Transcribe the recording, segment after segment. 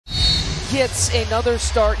gets another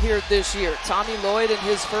start here this year. Tommy Lloyd in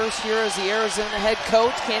his first year as the Arizona head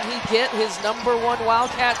coach. Can he get his #1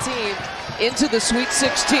 Wildcat team into the Sweet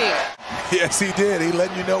 16? Yes, he did. He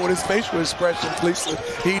letting you know with his facial expressions, Lisa.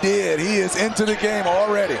 He did. He is into the game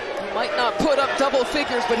already. He might not put up double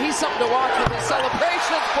figures, but he's something to watch with his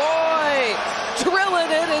celebrations. Boy, drilling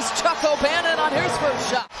it is Chuck O'Bannon on his first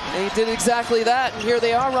shot. And he did exactly that, and here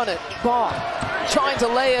they are running. Ball trying to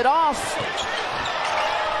lay it off.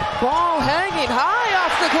 Ball hanging high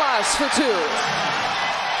off the glass for two.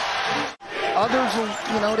 Others will,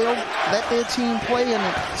 they'll let their team play, and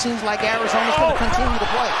it seems like Arizona's going to continue to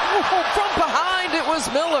play. Oh, from behind, it was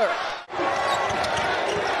Miller.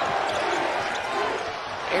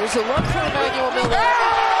 Here's a look for Emmanuel Miller.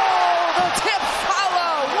 Oh, the tip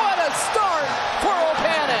follow. What a start for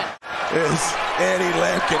O'Bannon. It's Eddie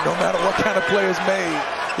Lampkin. No matter what kind of play is made,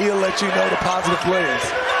 he'll let you know the positive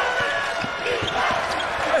plays.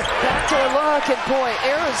 Backdoor look, and boy,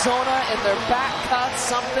 Arizona and their back cuts,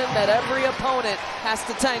 something that every opponent has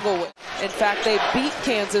to tangle with. In fact, they beat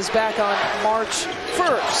Kansas back on March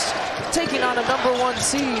 1st. Taking on a #1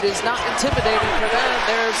 seed is not intimidating for them.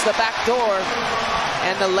 There's the back door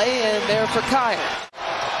and the lay-in there for Kyle.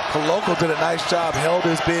 Koloko did a nice job, held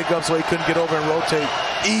his big up so he couldn't get over and rotate.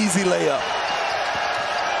 Easy layup.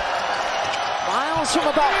 Miles from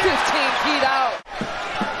about 15 feet out.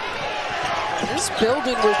 This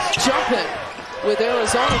building was jumping with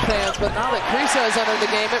Arizona fans, but now that Krisa has entered the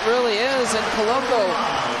game, it really is, and Koloko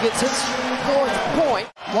gets his 4th point.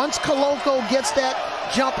 Once Koloko gets that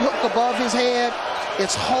jump hook above his head,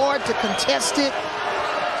 it's hard to contest it,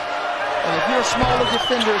 and if you're a smaller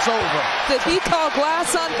defender, it's over. Did he call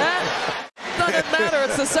glass on that? Doesn't matter,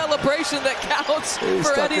 it's the celebration that counts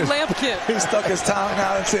for Eddie Lampkin. He stuck his tongue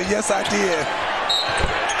out and said, yes, I did.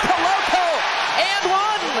 Koloko, and one!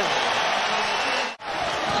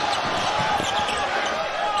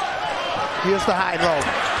 Here's the high low.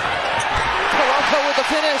 Koloko with the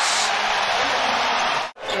finish.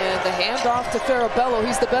 And the handoff to Farabello.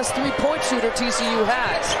 He's the best three-point shooter TCU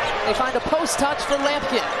has. They find a post touch for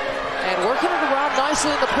Lampkin. And working it around nicely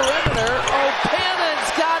in the perimeter. O'Bannon's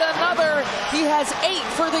got another. He has 8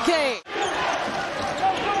 for the game.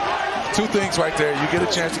 Two things right there. You get a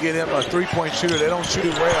chance to get him a three-point shooter. They don't shoot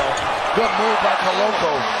it well. Good move by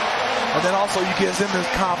Koloko. And then also you get him his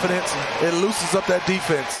confidence. It loosens up that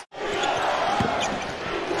defense.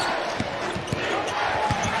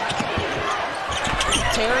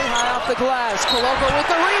 Terry high off the glass. Koloko with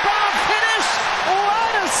the rebound. Finish.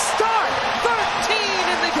 What a start. 13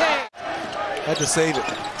 in the game. Had to save it.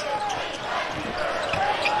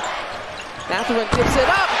 Mathurin gives it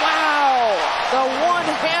up. Wow. The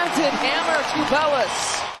one-handed hammer to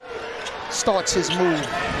Bellis. Starts his move.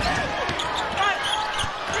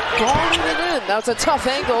 Drawing it in. That's a tough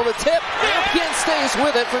angle. The tip. Lampkin stays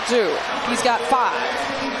with it for 2. He's got 5.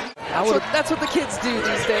 That's what the kids do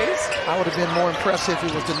these days. I would have been more impressed if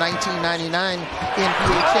it was the 1999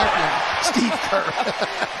 NBA champion, Steve Kerr.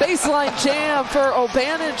 Baseline jam for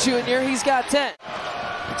O'Bannon Jr. He's got 10.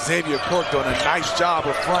 Xavier Cork doing a nice job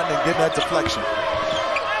of fronting and getting that deflection.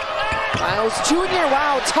 Miles Jr.,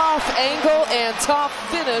 wow, tough angle and tough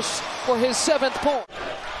finish for his 7th point.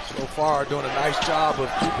 So far, doing a nice job of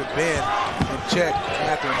keeping Ben in check.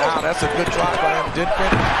 Now that's a good drop by him. Didn't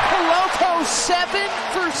finish. Koloko 7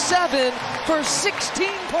 for 7 for 16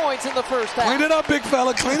 points in the first half. Clean it up, big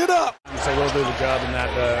fella. Clean it up. So we'll do the job in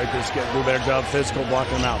that. Just do a better job physical,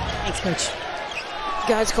 blocking them out.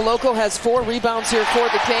 Guys, Koloko has 4 rebounds here for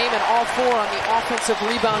the game, and all 4 on the offensive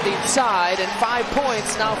rebounding side, and 5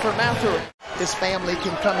 points now for Mathurin. His family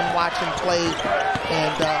can come and watch him play,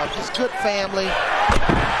 and just good family.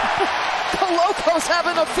 Koloko's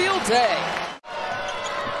having a field day.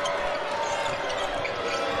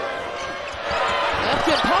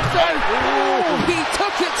 Lampkin pump fake. Ooh, he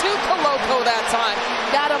took it to Koloko that time.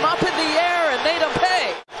 Got him up in the air and made him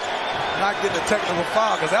pay. Not getting a technical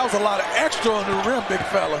foul because that was a lot of extra on the rim, big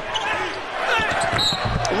fella.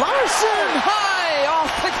 Larson high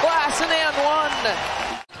off the glass and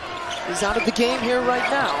 1. He's out of the game here right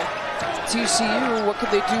now. TCU, what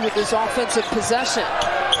could they do with this offensive possession?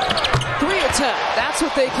 3 attempt, that's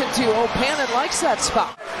what they can do. O'Bannon likes that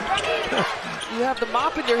spot. You have the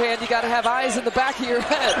mop in your hand, you got to have eyes in the back of your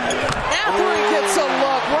head. Mathurin gets a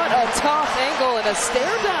look. What a tough angle and a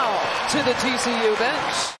stare down to the TCU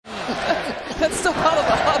bench. That's still out of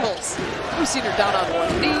the huddles. We've seen her down on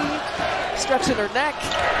one knee, stretching her neck.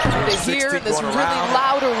 They hear in this really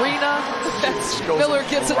loud arena. Miller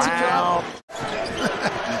gets it to drop.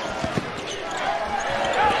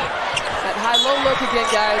 That high-low look again,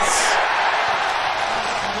 guys.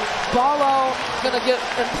 Ballo going to get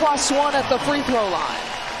a +1 at the free throw line.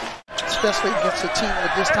 Especially against a team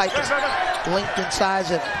with this type of length and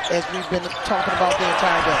size as we've been talking about the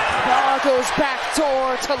entire game. Ball goes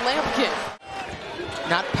backdoor to Lampkin.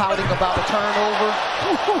 Not pouting about a turnover.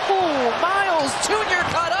 Ooh, Miles Jr.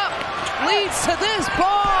 cut up. Leads to this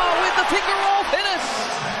ball with the finger roll finish.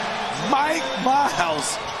 Mike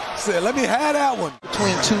Miles said, let me have that one.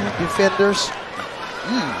 Between two defenders.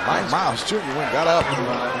 Mike Miles Jr. got up.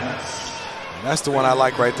 And that's the one I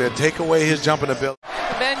like right there. Take away his jumping ability.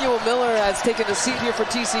 Emmanuel Miller has taken a seat here for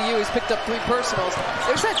TCU. He's picked up 3 personals.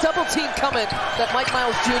 There's that double team coming that Mike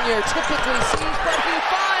Miles Jr. typically sees, but he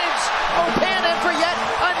finds O'Bannon for yet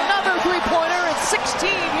another 3-pointer and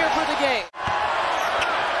 16 here for the game.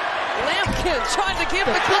 Lampkin trying to give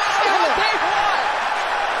the Cats what they want.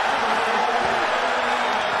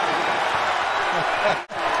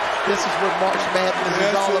 This is what March Madness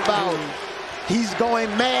is all about. He's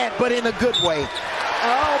going mad, but in a good way.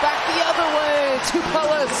 Oh, back the other way to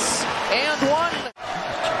Pellis. And one.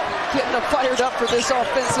 Getting them fired up for this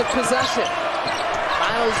offensive possession.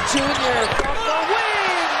 Miles Jr. from the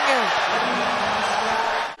wing.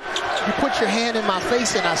 You put your hand in my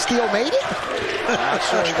face and I still made it? Not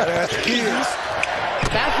sure you gotta ask the kids.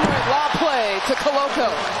 Mathurin lob play to Koloko.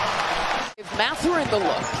 Give Mathurin the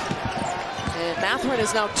look. And Mathurin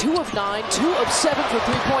is now 2 of 9, 2 of 7 for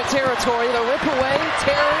 3-point territory. The rip away,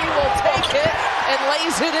 Terry will take it and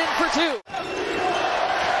lays it in for 2.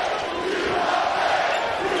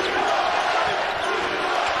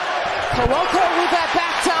 Koloko with that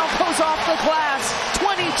back down goes off the glass.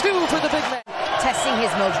 22 for the big man. Testing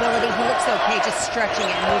his mobility, he looks okay, just stretching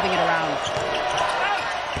it and moving it around.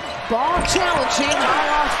 Ball challenging, high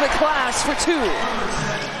off the glass for 2.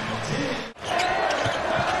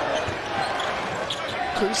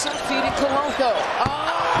 Kusa feeding Koloko.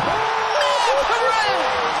 Mathurin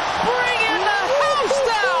bringing the house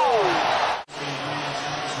down.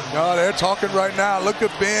 Oh, they're talking right now. Look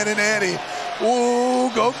at Ben and Eddie.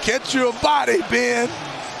 Ooh, go catch your body, Ben.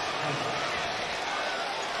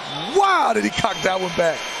 Wow, did he cock that one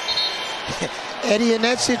back. Eddie, in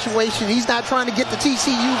that situation, he's not trying to get the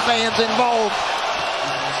TCU fans involved.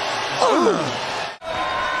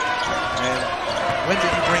 And when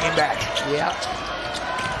did you bring him back? Yeah.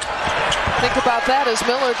 Think about that as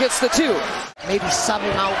Miller gets the 2. Maybe sub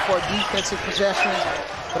him out for a defensive possession,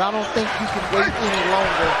 but I don't think you can wait any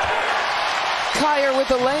longer. Kyer with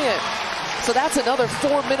the lay-in. So that's another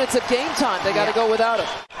 4 minutes of game time. They got to go without him.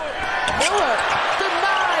 Miller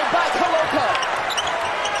denied by Koloko.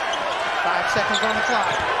 5 seconds on the clock.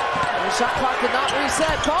 The shot clock did not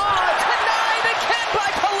reset. Ball denied again by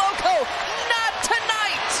Koloko. Not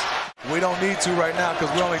tonight. We don't need to right now because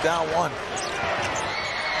we're only down 1.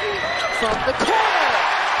 From the corner,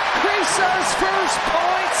 Krisa's first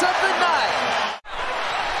points of the night.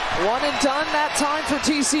 1 and done that time for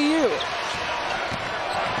TCU.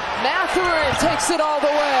 Mathurin takes it all the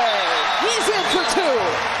way. He's in for 2.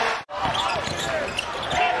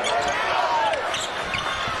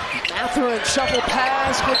 Mathurin shuffle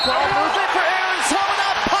pass, good ball movement for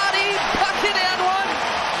Arizona. Potty, bucket and 1.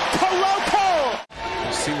 Koloko.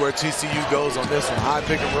 We'll see where TCU goes on this one. High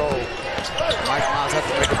pick and roll. Mike Miles has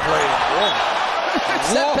to make a play.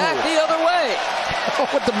 Step back the other way.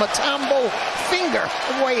 With the Matambo finger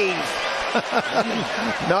wave.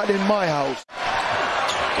 Not in my house.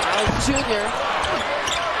 Miles Jr.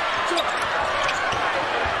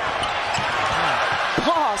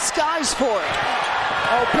 Paul skies for it.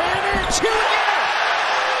 O'Bannon Jr.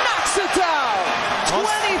 knocks it down.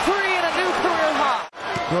 23 and a new career high.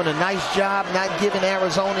 Doing a nice job not giving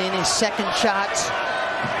Arizona any second shots.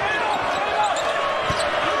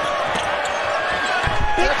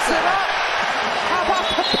 Picks it up. How about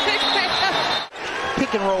the big man?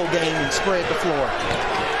 Pick and roll game and spread the floor.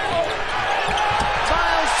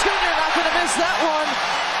 Miles Jr. not going to miss that one.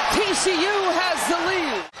 TCU has the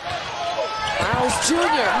lead. Miles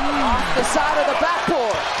Jr. off the side of the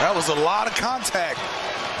backboard. That was a lot of contact.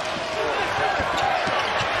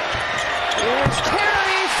 Here's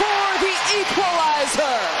Terry for the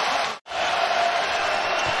equalizer.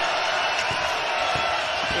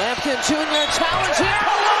 Lampkin Jr. challenging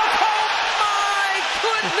Koloko. My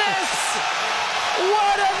goodness!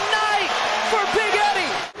 What a night for Big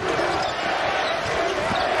Eddie.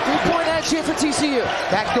 3-point edge here for TCU.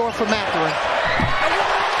 Backdoor for Mathurin.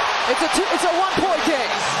 It's a 1-point game.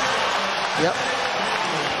 Yep.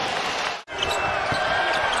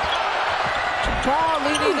 Ball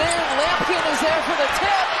leaning in. Lampkin is there for the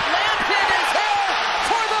tip. Lampkin is there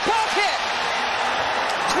for the bucket.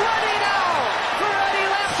 20 now for Eddie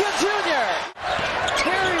Lampkin Jr.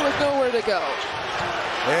 Terry with nowhere to go.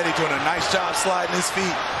 Eddie doing a nice job sliding his feet.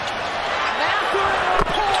 Mathurin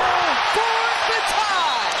pull for the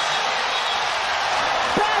tie.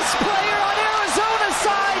 Best player on Arizona's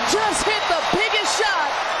side just hit the biggest shot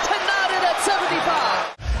to knot it at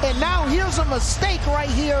 75. And now here's a mistake right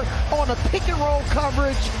here on a pick and roll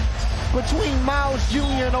coverage between Miles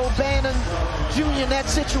Jr. and O'Bannon Jr. in that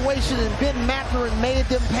situation, and Ben Mathurin made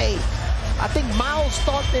them pay. I think Miles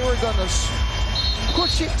thought they were going to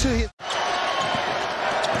push it to his.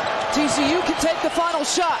 TCU can take the final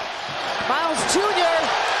shot. Miles Jr.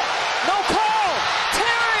 No call.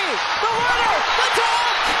 Terry, the runner, the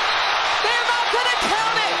dunk. They're not going to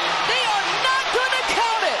count it. They are not going to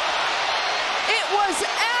count it. It was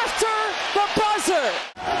after the buzzer.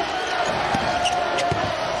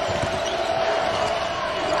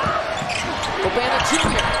 O'Bannon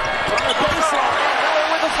Jr. on the baseline, and Miller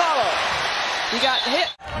with a follow. He got hit.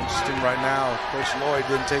 Interesting right now, Coach Lloyd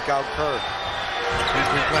didn't take out Kerr. He's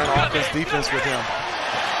been playing offense, defense with him.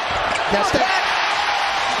 That's that.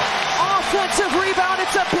 Offensive rebound.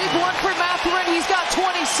 It's a big one for Mathurin. He's got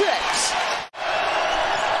 26.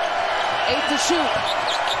 8 to shoot.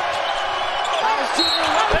 Miles Jr.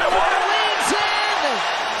 leans in.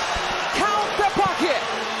 Count the bucket.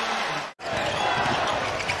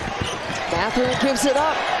 Mathurin gives it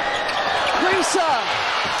up. Krisa.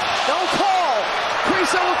 No call.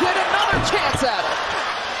 Krisa will get another chance at it.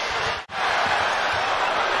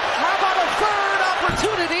 How about a third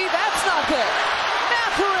opportunity? That's not good.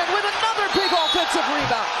 Mathurin with another big offensive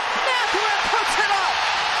rebound. Mathurin puts it up.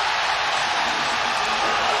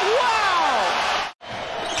 Wow.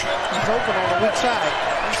 He's open on the weak side.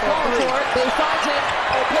 He's going for it. They find it.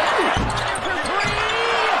 Open. For three.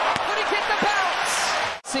 Could he get the bounce?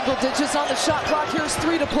 Single digits on the shot clock. Here's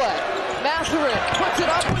 3 to play. Mathurin puts it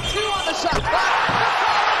up with 2 on the shot clock.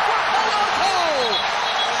 Koloko.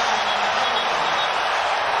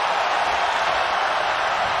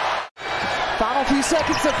 Final few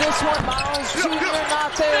seconds of this one. Miles Jr.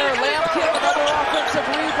 not there.